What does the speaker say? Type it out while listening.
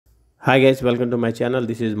Hi guys, welcome to my channel.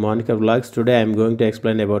 This is Monica Vlogs. Today I am going to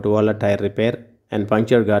explain about wall tire repair and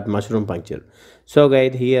puncture got mushroom puncture. So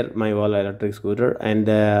guys, here my wall electric scooter and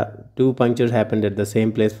two punctures happened at the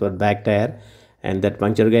same place for back tire, and that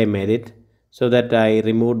puncture guy made it. So that I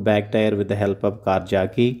removed back tire with the help of car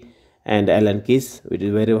jockey and Allen keys, which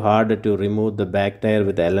is very hard to remove the back tire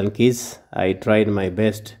with the Allen keys. I tried my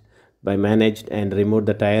best by managed and removed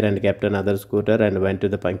the tire and kept another scooter and went to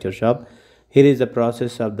the puncture shop. Here is the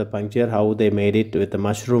process of the puncture, how they made it with the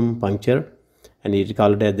mushroom puncture, and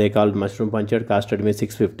they called mushroom puncture, costed me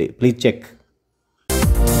 650. Please check.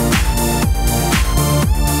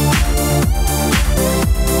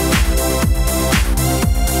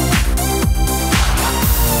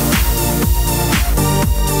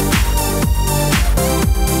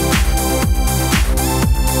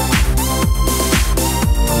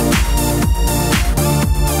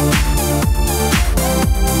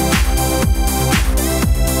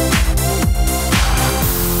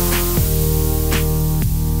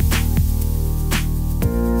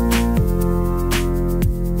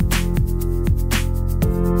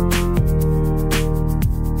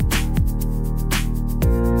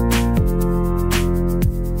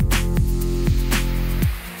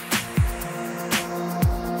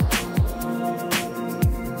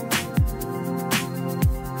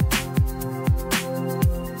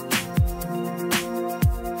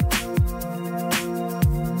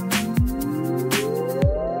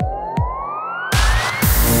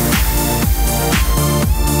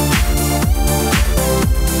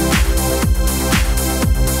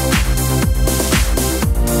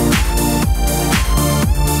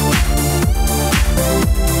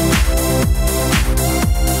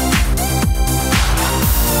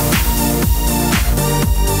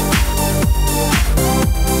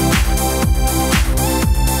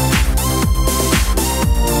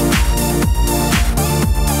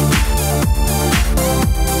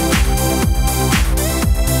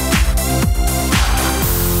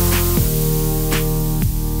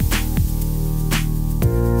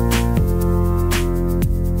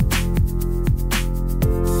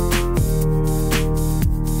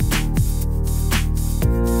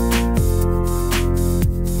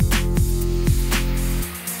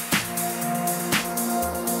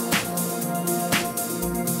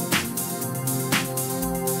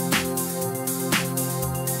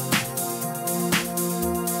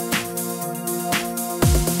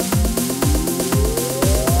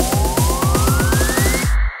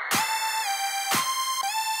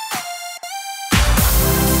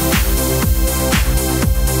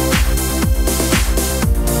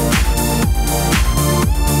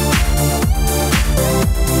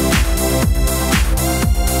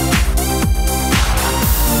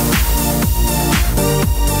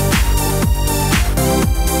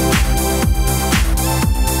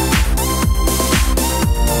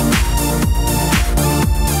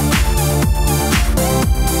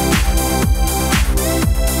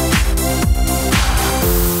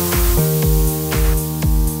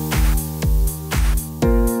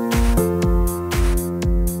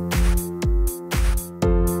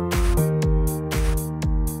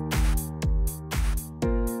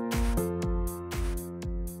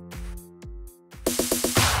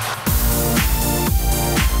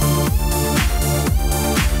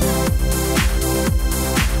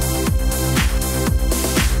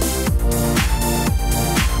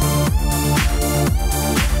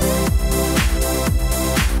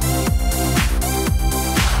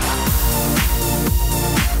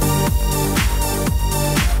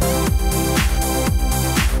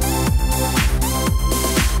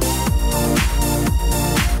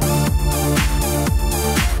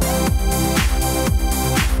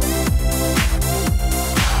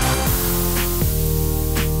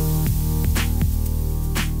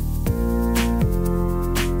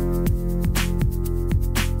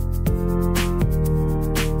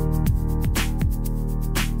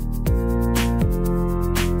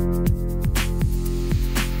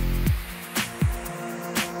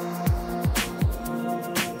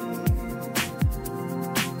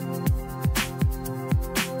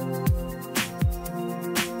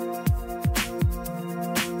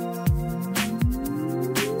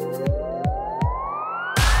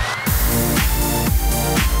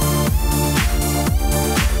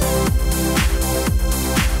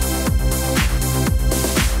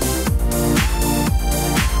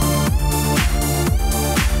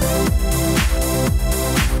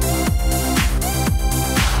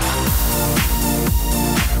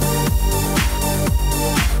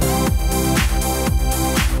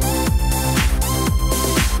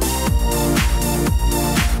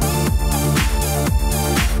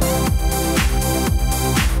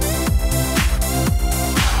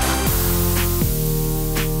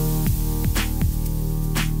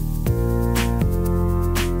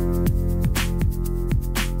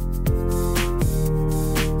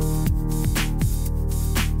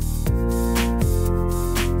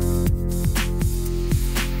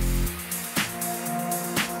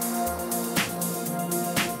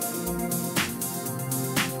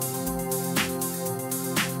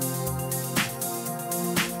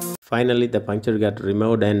 Finally the puncture got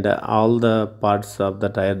removed, and all the parts of the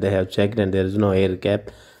tire they have checked, and there is no air gap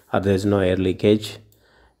or there is no air leakage,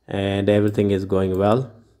 and everything is going well.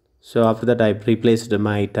 So after that I replaced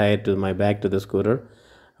my tire to my back to the scooter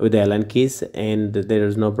with the Allen keys, and there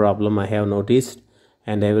is no problem I have noticed,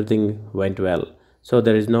 and everything went well. So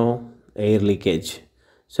there is no air leakage.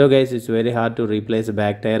 So guys, it's very hard to replace a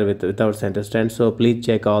back tire without center stand, so please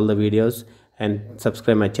check all the videos and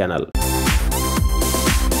subscribe my channel.